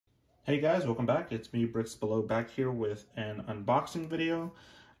Hey guys, welcome back. It's me, Bricks Below, back here with an unboxing video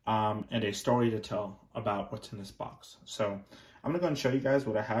and a story to tell about what's in this box. So I'm gonna go and show you guys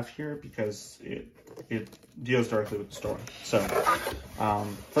what I have here because it deals directly with the story. So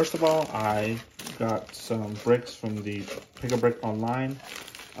first of all, I got some bricks from the Pick a Brick online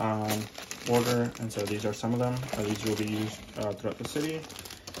order, and so these are some of them. These will be used throughout the city.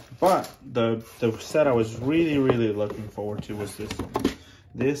 But the set I was really looking forward to was this one.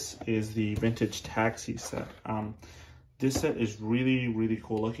 This is the vintage taxi set. This set is really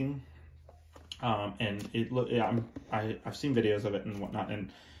cool looking, and I've seen videos of it and whatnot,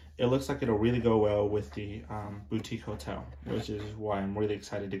 and it looks like it'll really go well with the boutique hotel, which is why I'm really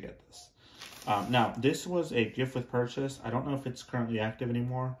excited to get this. Now, this was a gift with purchase. I don't know if it's currently active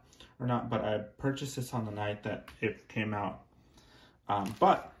anymore or not, but I purchased this on the night that it came out.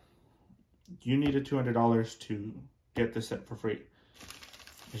 But you needed $200 to get this set for free.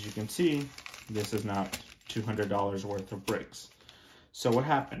 As you can see, this is not $200 worth of bricks. So what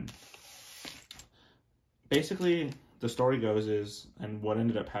happened? Basically, the story goes is, and what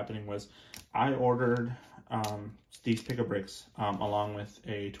ended up happening was, I ordered these Pick-a-Bricks along with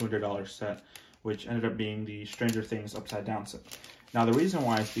a $200 set, which ended up being the Stranger Things Upside Down set. Now, the reason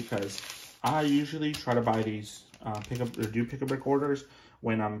why is because I usually try to buy these Pick-a-Brick orders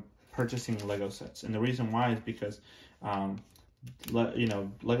when I'm purchasing Lego sets. And the reason why is because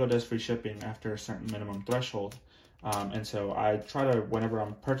Lego does free shipping after a certain minimum threshold, and so I try to, whenever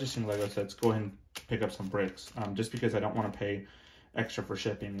I'm purchasing Lego sets, go ahead and pick up some bricks, just because I don't want to pay extra for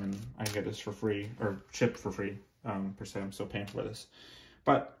shipping when I can get this for free, or shipped for free, per se. I'm still paying for this.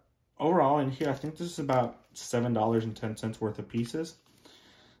 But overall in here, I think this is about $7.10 worth of pieces.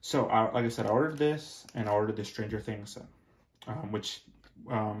 So like I said, I ordered this, and I ordered the Stranger Things set, which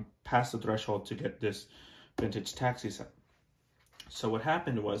passed the threshold to get this vintage taxi set. So what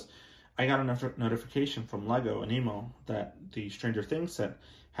happened was, I got a notification from Lego, an email, that the Stranger Things set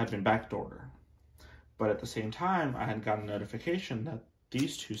had been backdoored. But at the same time, I had gotten a notification that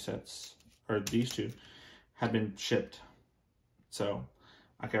these two had been shipped. So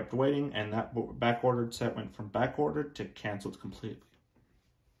I kept waiting, and that back-ordered set went from back-ordered to canceled completely.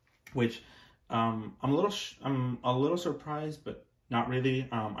 Which I'm a little surprised, but not really.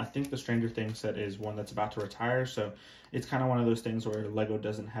 I think the Stranger Things set is one that's about to retire, so it's kind of one of those things where Lego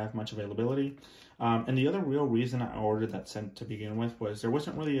doesn't have much availability. And the other real reason I ordered that set to begin with was there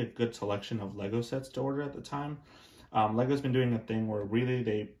wasn't really a good selection of Lego sets to order at the time. Lego's been doing a thing where really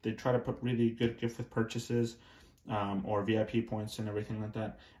they try to put really good gift with purchases or VIP points and everything like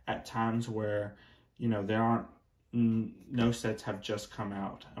that at times where, there aren't, no sets have just come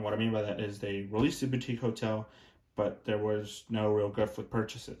out. And what I mean by that is they released a boutique hotel, but there was no real gift with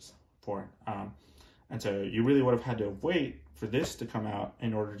purchases for it. And so you really would have had to wait for this to come out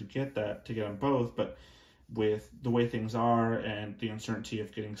in order to get them both. But with the way things are and the uncertainty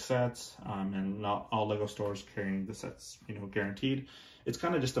of getting sets, and not all Lego stores carrying the sets, guaranteed, it's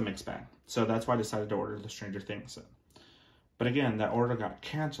kind of just a mixed bag. So that's why I decided to order the Stranger Things set. But again, that order got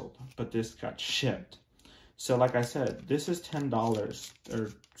canceled, but this got shipped. So like I said, this is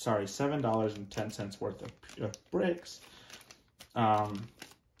 $7.10 worth of bricks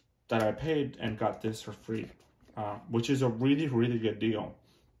that I paid and got this for free, which is a really good deal.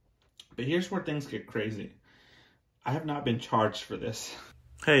 But here's where things get crazy. I have not been charged for this.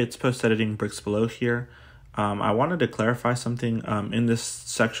 Hey, it's Post Editing Bricks Below here. I wanted to clarify something. In this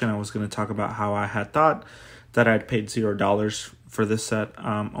section, I was going to talk about how I had thought that I'd paid $0 for this set,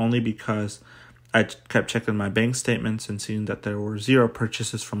 only because I kept checking my bank statements and seeing that there were 0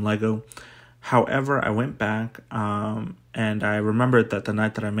 purchases from Lego. However, I went back and I remembered that the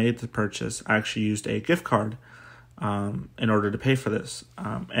night that I made the purchase, I actually used a gift card in order to pay for this.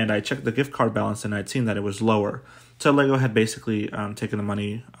 And I checked the gift card balance and I'd seen that it was lower. So Lego had basically taken the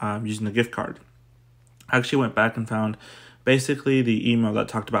money using the gift card. I actually went back and found basically the email that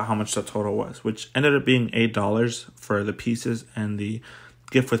talked about how much the total was, which ended up being $8 for the pieces and the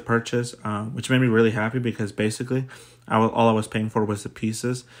gift with purchase, which made me really happy because basically all I was paying for was the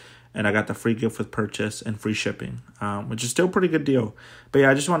pieces, and I got the free gift with purchase and free shipping, which is still a pretty good deal. But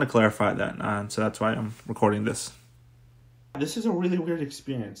yeah, I just want to clarify that, so that's why I'm recording this. This is a really weird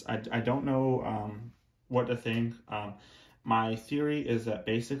experience. I don't know what to think. My theory is that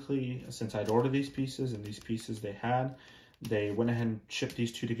basically, since I'd ordered these pieces and these pieces they went ahead and shipped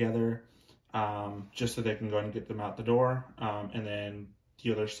these two together just so they can go and get them out the door, and then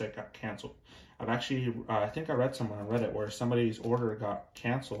the other set got canceled. I've actually, I think I read somewhere on Reddit where somebody's order got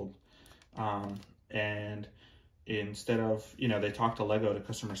canceled, and instead of, they talked to Lego, to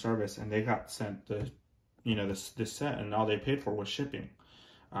customer service, and they got sent this set, and all they paid for was shipping.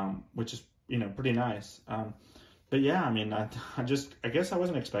 which is, you know, pretty nice. But yeah, I mean, I guess I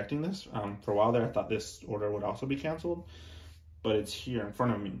wasn't expecting this. For a while there, I thought this order would also be canceled, but it's here in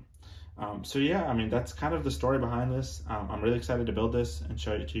front of me. So yeah, I mean, that's kind of the story behind this. I'm really excited to build this and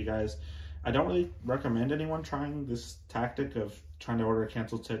show it to you guys. I don't really recommend anyone trying this tactic of trying to order a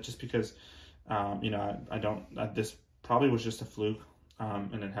canceled set, just because, you know, this probably was just a fluke,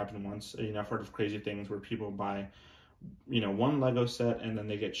 and it happened once. You know, I've heard of crazy things where people buy, you know, one Lego set and then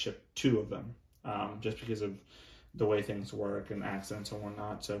they get shipped 2 of them, just because of the way things work and accidents and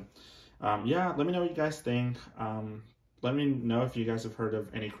whatnot. So yeah, let me know what you guys think. Let me know if you guys have heard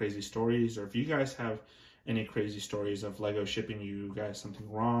of any crazy stories, or if you guys have any crazy stories of Lego shipping you guys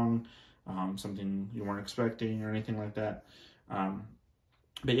something wrong, something you weren't expecting, or anything like that.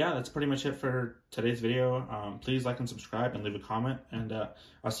 But yeah, that's pretty much it for today's video. Please like and subscribe and leave a comment, and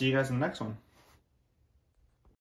I'll see you guys in the next one.